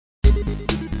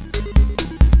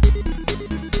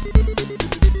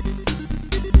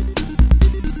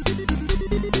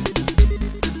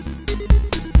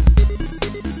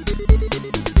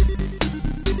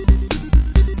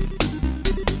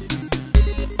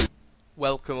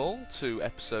Welcome all to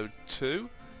episode 2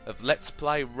 of Let's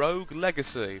Play Rogue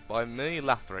Legacy by me,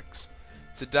 Lathrix.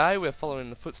 Today we're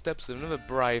following the footsteps of another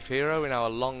brave hero in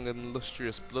our long and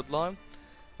illustrious bloodline,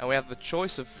 and we have the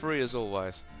choice of 3 as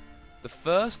always. The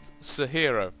first, Sir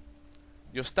Hero.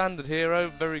 Your standard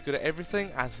hero, very good at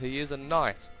everything as he is a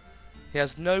knight. He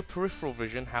has no peripheral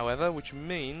vision, however, which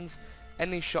means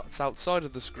any shots outside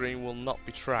of the screen will not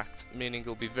be tracked, meaning it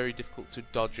will be very difficult to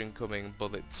dodge incoming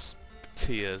bullets,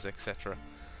 tears, etc.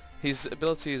 His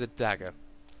ability is a dagger.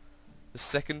 The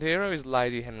second hero is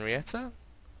Lady Henrietta,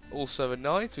 also a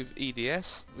knight with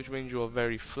EDS, which means you are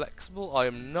very flexible. I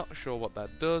am not sure what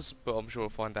that does, but I'm sure we'll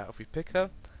find out if we pick her.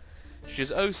 She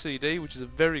has OCD, which is a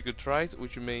very good trait,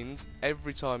 which means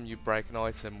every time you break an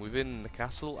item within the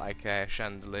castle, aka a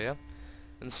chandelier,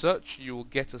 and such, you will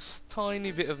get a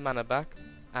tiny bit of mana back,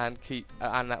 and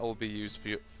that will be used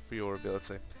for your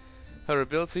ability. Her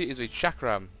ability is a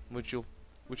chakram,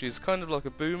 which is kind of like a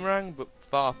boomerang, but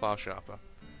far sharper.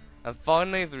 And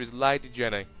finally, there is Lady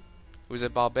Jenny, who is a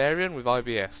barbarian with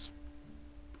IBS.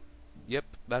 Yep,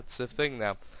 that's a thing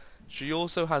now. She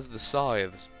also has the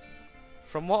scythes.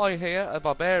 From what I hear, a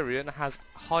barbarian has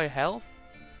high health,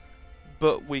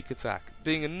 but weak attack.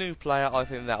 Being a new player, I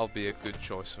think that'll be a good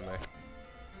choice for me.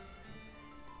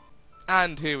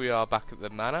 And here we are back at the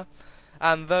manor,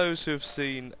 and those who have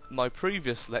seen my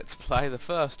previous Let's Play, the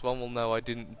first one, will know I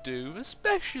didn't do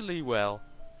especially well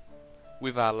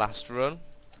with our last run,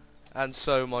 and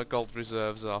so my gold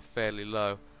reserves are fairly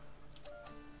low.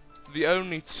 The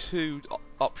only 2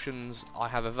 options I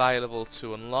have available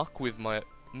to unlock with my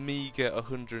meagre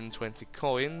 120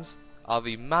 coins are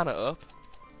the mana up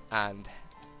and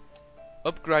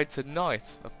upgrade to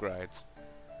knight upgrades.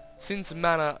 Since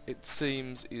mana, it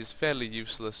seems, is fairly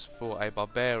useless for a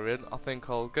barbarian, I think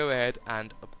I'll go ahead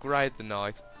and upgrade the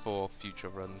knight for future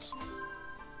runs.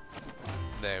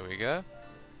 There we go.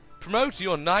 Promote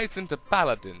your knights into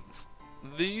paladins.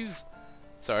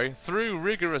 Through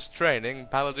rigorous training,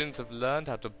 paladins have learned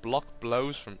how to block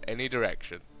blows from any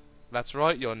direction. That's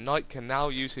right, your knight can now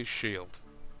use his shield.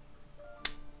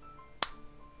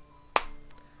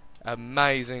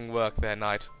 Amazing work there,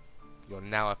 knight. You're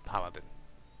now a paladin.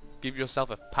 Give yourself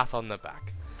a pat on the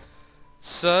back.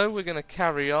 So we're going to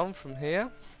carry on from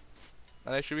here,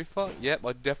 and it should be fine. Yep,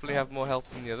 I definitely have more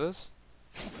health than the others.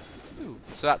 Ooh,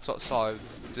 so that's what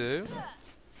scythes do.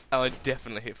 And I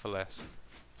definitely hit for less.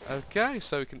 Okay,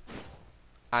 so we can,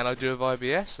 and I do have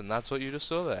IBS, and that's what you just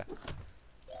saw there.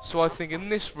 So I think in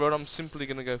this run I'm simply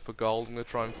going to go for gold. I'm going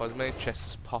to try and find as many chests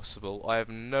as possible. I have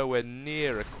nowhere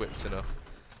near equipped enough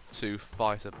to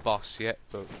fight a boss yet,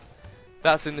 but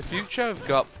that's in the future. I've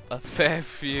got a fair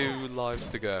few lives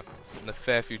to go, and a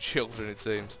fair few children, it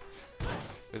seems,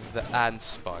 with the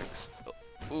spikes.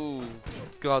 Ooh,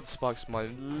 God, spikes my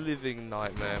living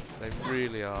nightmare. They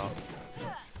really are.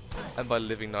 And by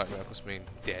living nightmare, I just mean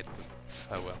dead.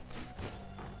 But oh well.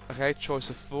 Okay, choice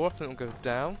of 4. I think we'll go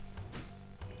down.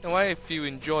 Anyway, if you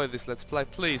enjoy this Let's Play,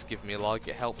 please give me a like.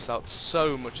 It helps out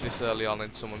so much this early on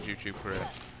in someone's YouTube career.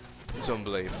 It's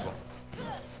unbelievable.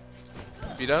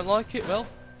 If you don't like it, well,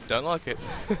 don't like it.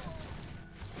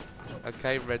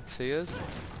 Okay, red tears.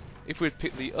 If we'd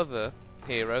picked the other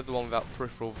hero, the one without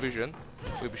peripheral vision,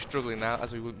 we'd be struggling now,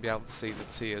 as we wouldn't be able to see the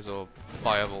tears or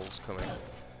fireballs coming.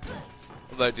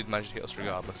 Although it did manage to hit us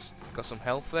regardless. Got some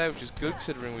health there, which is good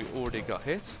considering we already got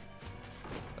hit.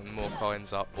 And more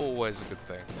coins are always a good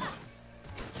thing.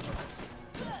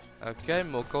 Okay,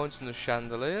 more coins from the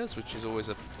chandeliers, which is always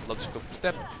a logical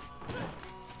step.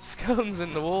 Scones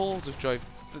in the walls, which I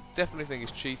definitely think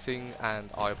is cheating, and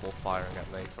eyeball firing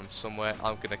at me from somewhere.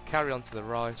 I'm going to carry on to the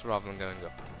right rather than going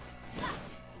up.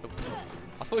 Oh,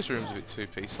 I thought this room was a bit too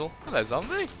peaceful. Hello,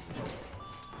 zombie!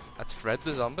 That's Fred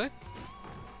the zombie.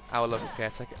 Our local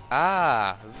caretaker.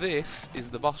 Ah, this is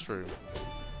the boss room.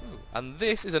 Ooh, and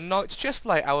this is a knight's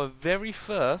chestplate, our very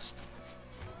first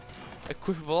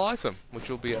equipable item, which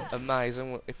will be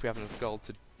amazing if we have enough gold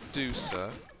to do so.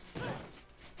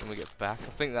 When we get back,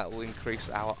 I think that will increase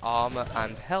our armor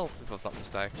and health, if I'm not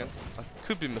mistaken. I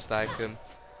could be mistaken.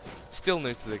 Still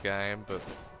new to the game, but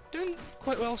doing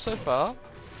quite well so far.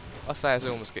 I say as I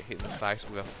almost get hit in the face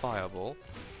with a fireball,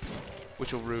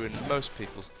 which will ruin most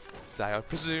people's day, I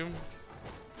presume.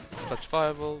 Dodge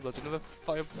fireball, dodge another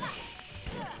fireball.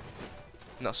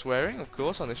 Not swearing, of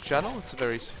course, on this channel. It's a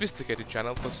very sophisticated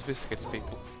channel for sophisticated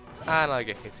people. And I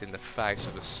get hit in the face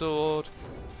with a sword.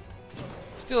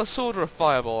 Still a sword or a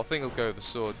fireball? I think I'll go with the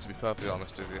sword, to be perfectly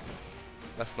honest with you.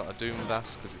 That's not a doom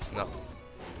vast, because it's not.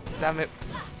 Damn it.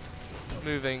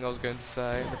 Moving, I was going to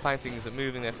say. The paintings are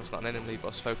moving, therefore it's not an enemy, but I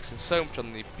was focusing so much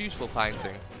on the beautiful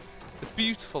painting, the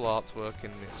beautiful artwork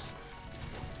in this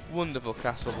wonderful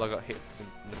castle, I got hit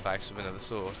in the face with another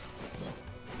sword.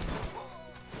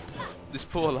 This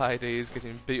poor lady is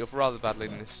getting beat up rather badly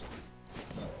in this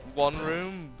one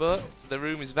room, but the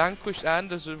room is vanquished,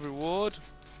 and as a reward,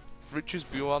 riches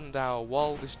beyond our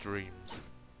wildest dreams.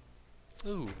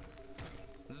 Ooh.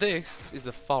 This is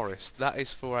the forest. That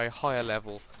is for a higher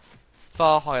level.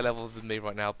 Far higher level than me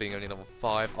right now, being only level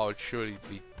 5. I would surely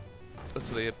be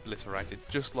utterly obliterated,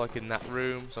 just like in that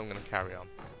room, so I'm going to carry on.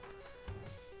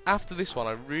 After this one,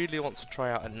 I really want to try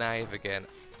out a nave again,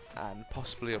 and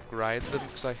possibly upgrade them,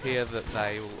 because I hear that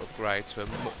they will upgrade to a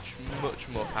much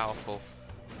more powerful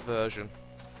version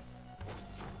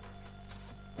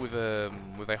with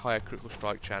a higher critical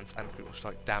strike chance and critical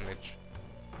strike damage.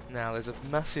 Now there's a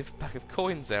massive pack of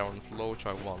coins there on the floor which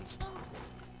I want.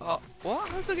 Oh, what?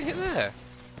 How did I get hit there?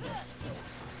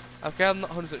 Okay, I'm not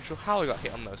 100% sure how I got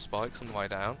hit on those spikes on the way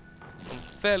down. I'm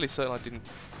fairly certain I didn't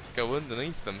go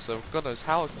underneath them, so God knows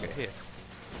how I could get hit.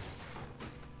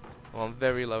 Well, I'm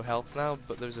very low health now,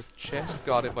 but there's a chest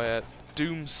guarded by a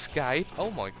doomscape.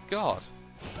 Oh my god.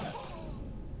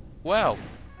 Well.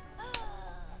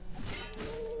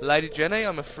 Lady Jenny,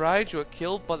 I'm afraid you were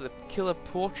killed by the killer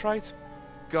portrait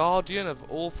guardian of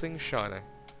all things shiny.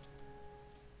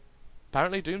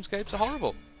 Apparently doomscapes are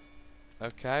horrible.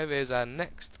 Okay, there's our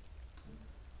next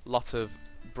lot of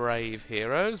brave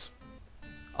heroes.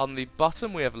 On the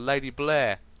bottom we have Lady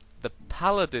Blair, the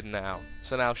paladin now.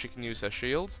 So now she can use her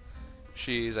shields.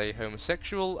 She is a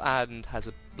homosexual and has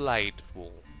a blade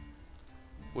wall,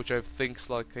 which I think's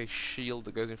like a shield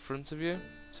that goes in front of you.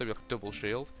 So like a double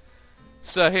shield.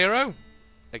 Sir Hero,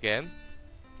 again.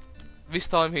 This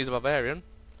time he's a barbarian.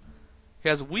 He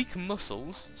has weak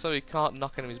muscles, so he can't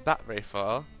knock enemies back very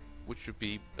far, which would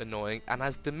be annoying, and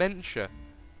has dementia.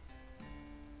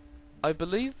 I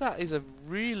believe that is a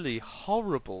really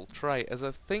horrible trait, as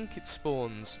I think it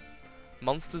spawns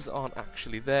monsters that aren't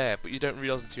actually there, but you don't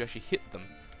realise until you actually hit them.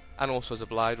 And also has a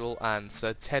blade wall, and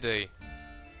Sir Teddy,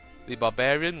 the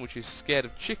barbarian, which is scared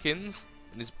of chickens,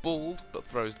 and is bald, but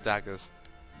throws daggers.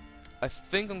 I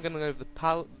think I'm going to go with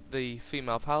the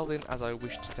female paladin, as I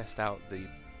wish to test out the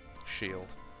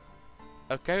shield.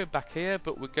 Okay, we're back here,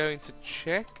 but we're going to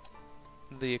check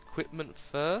the equipment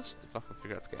first, if I can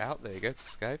figure out to get out. There you go, to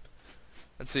escape,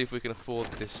 and see if we can afford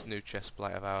this new chest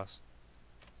plate of ours.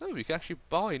 Oh, you can actually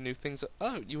buy new things.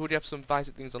 Oh, you already have some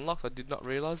basic things unlocked. I did not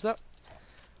realise that,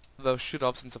 though I should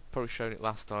have, since I've probably shown it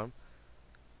last time.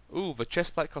 Ooh, the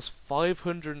chest plate costs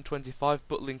 525,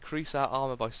 but will increase our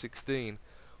armour by 16.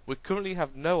 We currently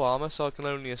have no armour, so I can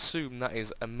only assume that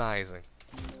is amazing.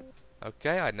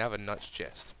 Okay, I now have a nice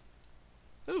chest.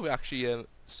 Ooh, it actually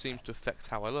seems to affect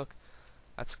how I look.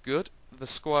 That's good. The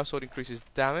Squire Sword increases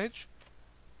damage,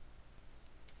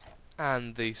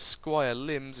 and the Squire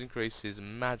Limbs increases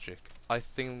magic. I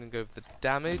think I'm going to go with the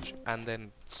damage, and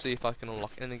then see if I can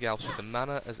unlock anything else with the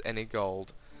mana, as any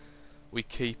gold we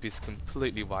keep is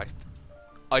completely wasted.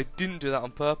 I didn't do that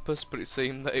on purpose, but it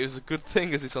seemed that it was a good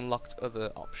thing, as it's unlocked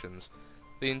other options.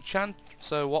 The enchant,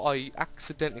 so what I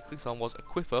accidentally clicked on was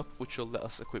equip up, which will let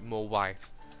us equip more weight.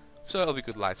 So it'll be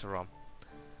good later on.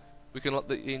 We can unlock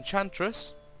the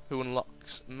enchantress, who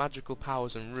unlocks magical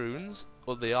powers and runes,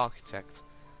 or the architect.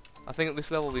 I think at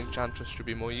this level the enchantress should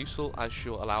be more useful, as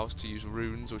she'll allow us to use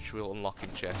runes, which we'll unlock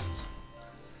in chests.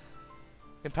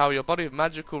 Empower your body with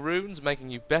magical runes,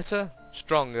 making you better,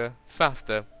 stronger,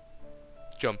 faster,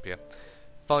 jumpier.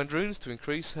 Find runes to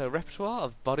increase her repertoire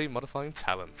of body modifying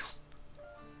talents.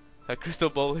 Her crystal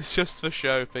ball is just for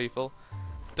show, people.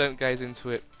 Don't gaze into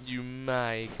it, you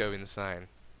may go insane.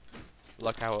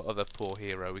 Like our other poor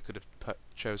hero we could have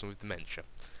chosen with dementia.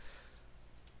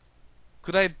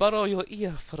 Could I borrow your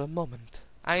ear for a moment?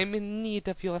 I am in need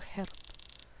of your help.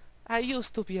 I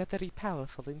used to be a very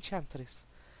powerful enchantress,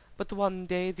 but one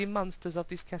day the monsters of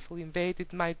this castle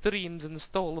invaded my dreams and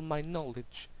stole my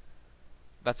knowledge.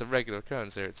 That's a regular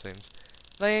occurrence here, it seems.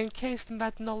 They encased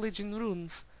that knowledge in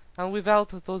runes, and without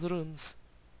those runes,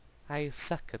 I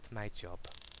suck at my job.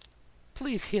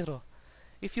 Please, hero,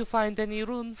 if you find any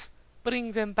runes,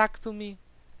 bring them back to me,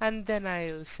 and then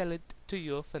I'll sell it to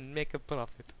you and make a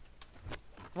profit.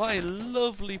 What a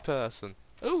lovely person.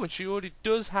 Oh, and she already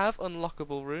does have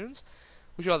unlockable runes,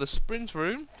 which are the sprint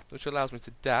rune, which allows me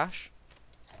to dash,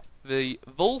 the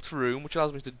vault rune, which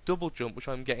allows me to double jump, which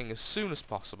I'm getting as soon as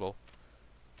possible,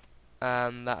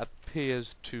 and that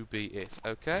appears to be it.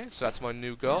 Okay, so that's my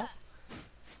new goal.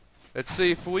 Let's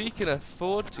see if we can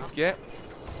afford to get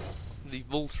the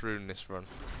vault rune this run.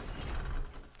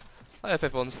 I hope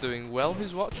everyone's doing well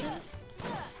who's watching.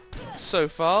 So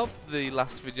far, the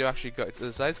last video actually got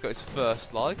its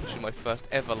first like, which is my first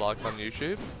ever like on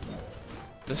YouTube.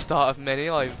 The start of many,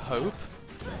 I hope.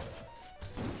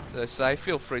 As I say,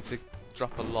 feel free to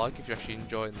drop a like if you're actually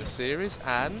enjoying the series,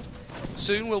 and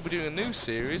soon we'll be doing a new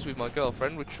series with my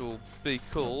girlfriend, which will be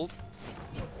called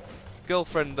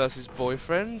Girlfriend vs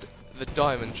Boyfriend, the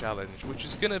Diamond Challenge, which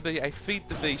is going to be a Feed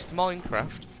the Beast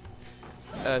Minecraft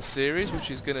series, which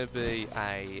is going to be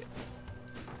a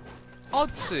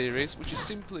odd series, which is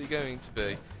simply going to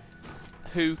be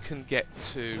who can get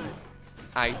to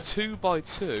a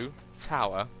 2x2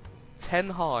 tower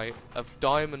 10 high of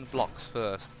diamond blocks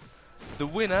first. The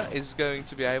winner is going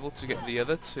to be able to get the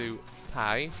other to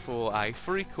pay for a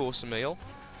free course meal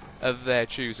of their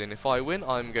choosing. If I win,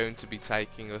 I'm going to be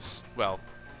taking us, well,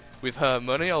 with her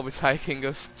money, I'll be taking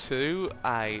us to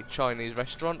a Chinese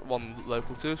restaurant, one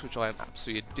local to us, which I am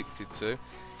absolutely addicted to.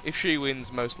 If she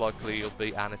wins, most likely it'll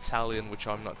be an Italian, which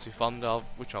I'm not too fond of,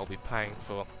 which I'll be paying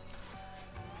for.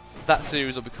 That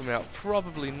series will be coming out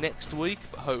probably next week,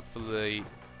 but hopefully,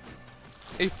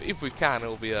 if we can,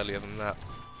 it'll be earlier than that.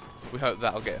 We hope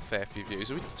that'll get a fair few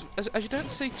views. As you don't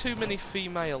see too many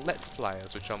female Let's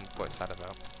Players, which I'm quite sad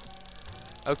about.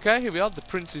 Okay, here we are, the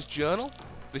Prince's Journal.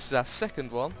 This is our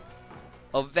second one.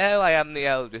 Although I am the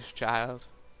eldest child,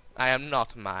 I am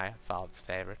not my father's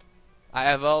favourite. I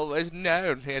have always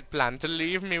known he had planned to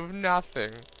leave me with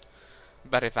nothing.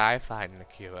 But if I find the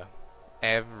cure,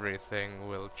 everything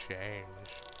will change.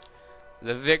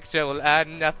 The victor will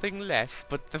earn nothing less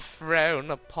but the throne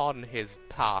upon his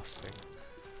passing.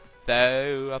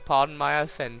 Though, upon my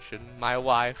ascension, my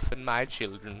wife and my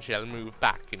children shall move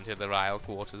back into the royal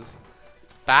quarters.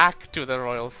 Back to the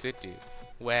royal city,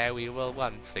 where we will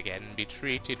once again be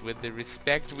treated with the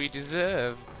respect we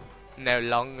deserve. No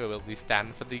longer will we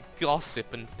stand for the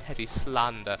gossip and petty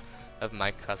slander of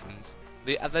my cousins.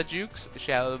 The other dukes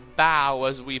shall bow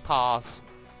as we pass.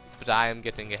 But I am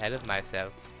getting ahead of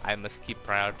myself. I must keep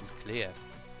priorities clear.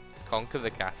 Conquer the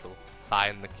castle,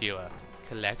 find the cure,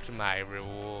 collect my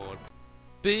reward.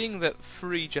 Being that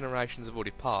 3 generations have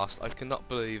already passed, I cannot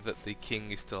believe that the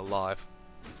king is still alive.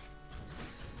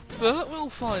 But we'll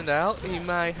find out. He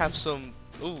may have some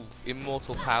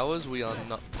immortal powers we are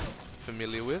not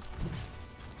familiar with.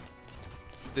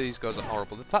 These guys are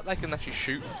horrible. The fact they can actually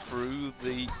shoot through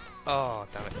the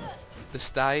the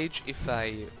stage if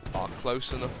they are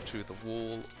close enough to the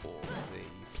wall or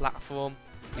the platform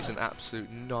is an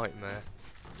absolute nightmare.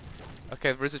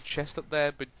 Okay, there is a chest up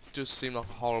there, but it does seem like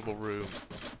a horrible room.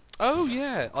 Oh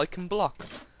yeah, I can block.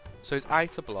 So it's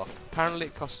 8 a block. Apparently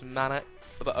it costs mana,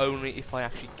 but only if I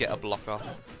actually get a block off.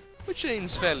 Which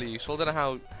seems fairly useful. I don't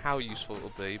know how useful it'll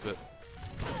be, but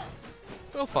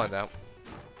we'll find out.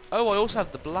 Oh, I also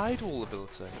have the Blade Wall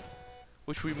ability,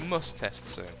 which we must test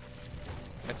soon.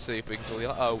 Let's see if we can kill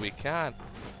the... Oh, we can.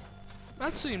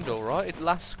 That seemed alright. It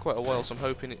lasts quite a while, so I'm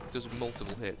hoping it does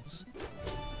multiple hits.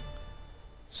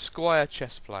 Squire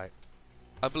chestplate.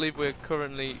 I believe we're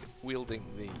currently wielding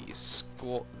the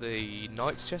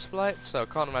Knight's chestplate, so I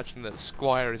can't imagine that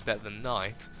Squire is better than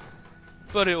Knight,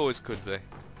 but it always could be.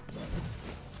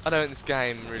 I don't think this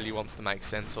game really wants to make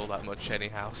sense all that much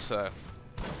anyhow, so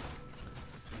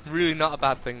really not a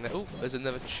bad thing there. Oh, there's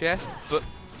another chest, but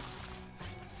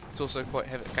it's also quite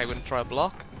heavy. Okay, we're going to try a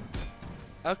block.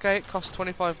 Okay, it costs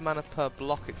 25 mana per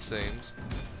block, it seems.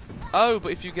 Oh,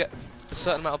 but if you get a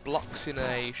certain amount of blocks in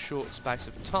a short space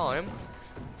of time,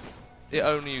 it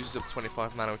only uses up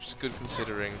 25 mana, which is good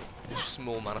considering the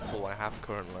small mana pool I have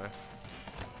currently.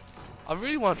 I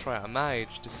really want to try out a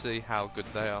mage to see how good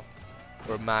they are.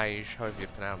 Or a mage, however you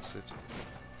pronounce it.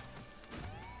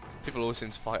 People always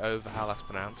seem to fight over how that's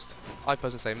pronounced. I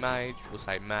personally say mage, people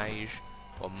say mage,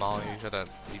 or mage. I don't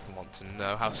even want to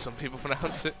know how some people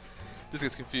pronounce it. This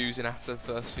gets confusing after the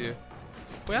first few.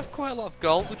 We have quite a lot of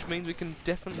gold, which means we can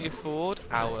definitely afford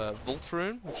our Vault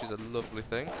Rune, which is a lovely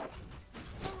thing.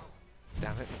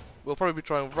 Damn it. We'll probably be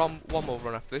trying one more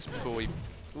run after this before we...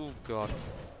 Oh god.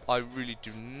 I really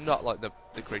do not like the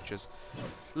creatures.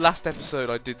 Last episode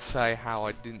I did say how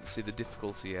I didn't see the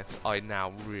difficulty yet. I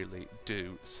now really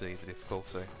do see the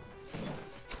difficulty.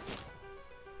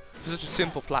 For such a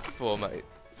simple platformer,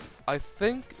 I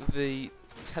think the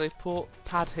teleport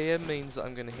pad here means that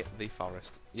I'm going to hit the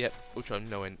forest. Yep, which I'm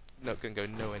not going to go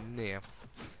nowhere near.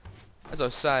 As I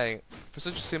was saying, for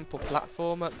such a simple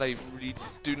platformer, they really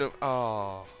do know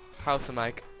how to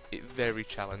make it very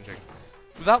challenging.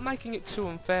 Without making it too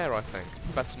unfair, I think.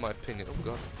 That's my opinion. Oh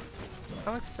god.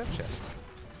 How much is that chest?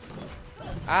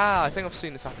 Ah, I think I've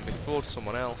seen this happen before to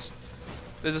someone else.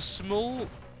 There's a small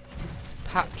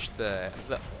patch there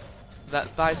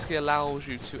that basically allows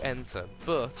you to enter,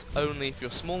 but only if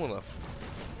you're small enough.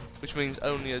 Which means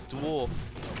only a dwarf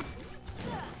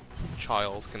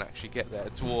child can actually get there. A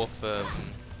dwarf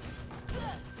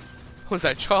Was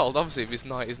that child? Obviously this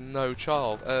knight is no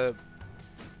child. A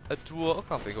dwarf, I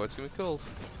can't think of what it's going to be called.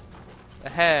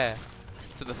 A heir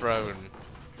to the throne.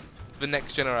 The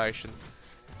next generation.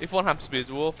 If one happens to be a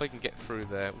dwarf, they can get through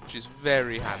there, which is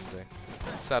very handy.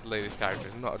 Sadly, this character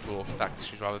is not a dwarf, in fact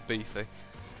she's rather beefy.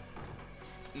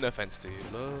 No offence to you,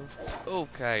 love.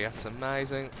 Okay, that's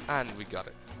amazing, and we got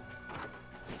it.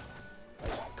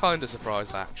 Kinda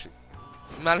surprised I actually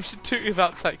managed to do it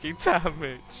without taking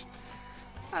damage.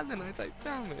 And then I take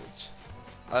damage.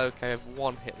 Okay, I have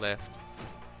one hit left.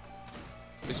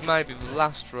 This may be the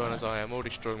last run, as I am already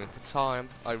struggling for time.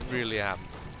 I really am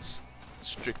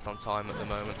strict on time at the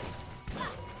moment.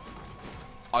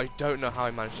 I don't know how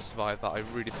I managed to survive that. I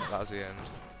really think that was the end.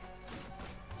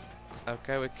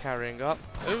 Okay, we're carrying up.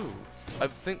 Ooh, I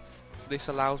think this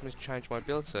allows me to change my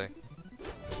ability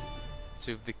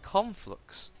to the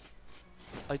Conflux.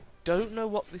 I don't know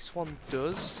what this one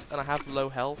does, and I have low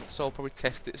health, so I'll probably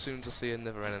test it as soon as I see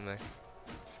another enemy.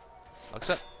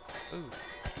 Except, ooh,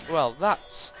 well,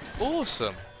 that's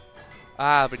awesome.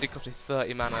 Ah, but it did cost me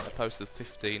 30 mana as opposed to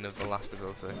 15 of the last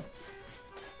ability.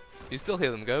 You still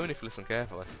hear them going if you listen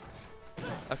carefully.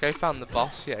 Okay, found the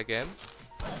boss yet again.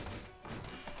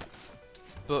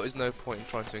 But there's no point in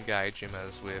trying to engage him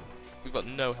as we've got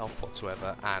no health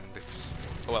whatsoever, and it's,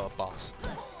 well, a boss.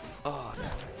 Oh, damn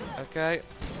it. Okay.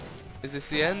 Is this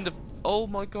the end of... Oh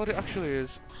my god, it actually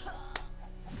is.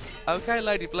 Okay,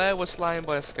 Lady Blair was slain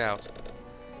by a scout.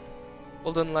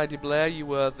 Well done, Lady Blair. You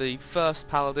were the first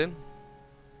paladin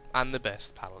and the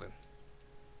best paladin.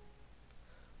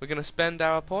 We're going to spend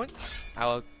our points,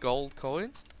 our gold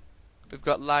coins. We've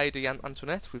got Lady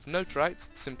Antoinette with no traits,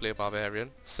 simply a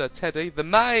barbarian. Sir Teddy, the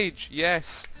mage,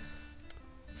 yes!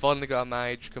 Finally got a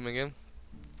mage coming in.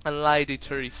 And Lady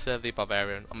Teresa, the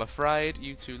barbarian. I'm afraid,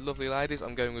 you two lovely ladies,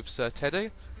 I'm going with Sir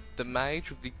Teddy, the mage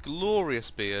with the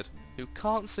glorious beard, who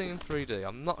can't see in 3D.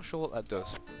 I'm not sure what that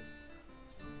does.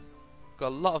 Got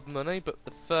a lot of money, but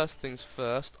the first things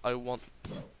first, I want...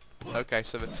 Okay,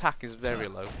 so the attack is very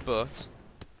low, but...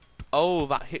 Oh,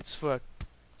 that hits for a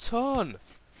ton!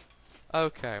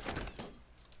 Okay.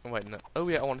 Oh, wait, no. Oh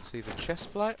yeah, I want to see the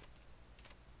chest plate.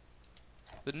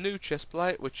 The new chest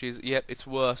plate, which is, yep, it's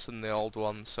worse than the old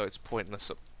one, so it's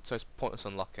pointless. So it's pointless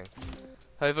unlocking.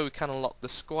 However, we can unlock the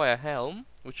Squire Helm,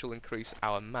 which will increase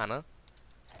our mana,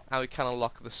 and we can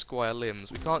unlock the Squire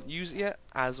Limbs. We can't use it yet,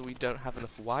 as we don't have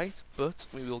enough weight, but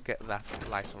we will get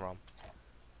that later on.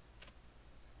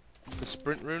 The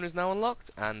Sprint Rune is now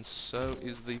unlocked, and so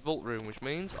is the Vault Rune, which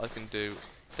means I can do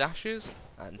dashes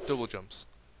and double jumps.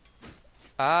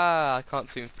 Ah, I can't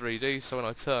see in 3D, so when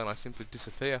I turn, I simply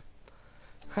disappear.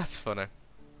 That's funny.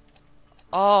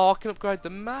 Oh, I can upgrade the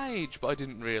mage, but I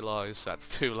didn't realise. That's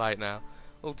too late now.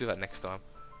 We'll do that next time.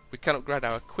 We can upgrade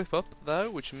our equip up, though,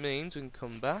 which means we can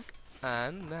come back,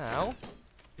 and now,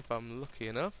 if I'm lucky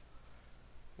enough,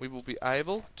 we will be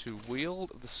able to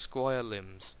wield the Squire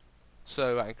Limbs.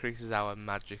 So that increases our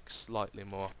magic slightly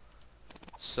more.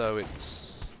 So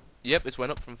it's... Yep, it's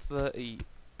went up from 30...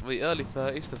 the early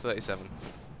 30s to 37.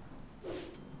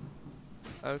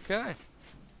 Okay.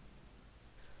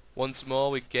 Once more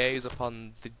we gaze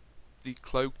upon the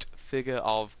cloaked figure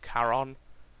of Charon,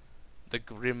 the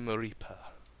Grim Reaper.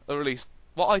 Or at least,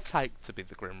 what I take to be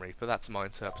the Grim Reaper, that's my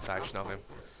interpretation of him.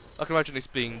 I can imagine this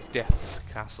being Death's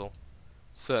castle.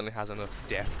 Certainly has enough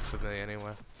death for me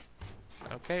anyway.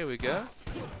 Okay, here we go.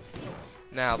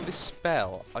 Now, this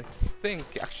spell, I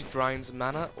think, actually drains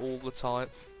mana all the time.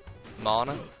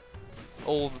 Mana?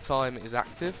 All the time it is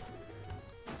active.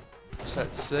 So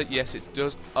let's see. Yes, it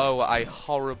does. Oh, at a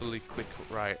horribly quick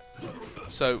rate.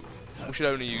 So, we should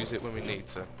only use it when we need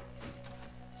to.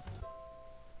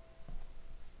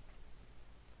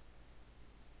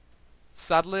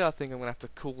 Sadly, I think I'm going to have to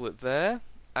call it there,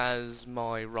 as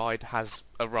my ride has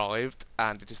arrived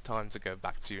and it is time to go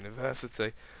back to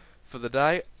university for the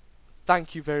day.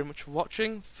 Thank you very much for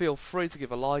watching. Feel free to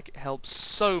give a like, it helps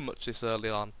so much this early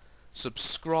on.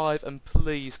 Subscribe and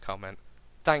please comment.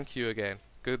 Thank you again.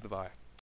 Goodbye.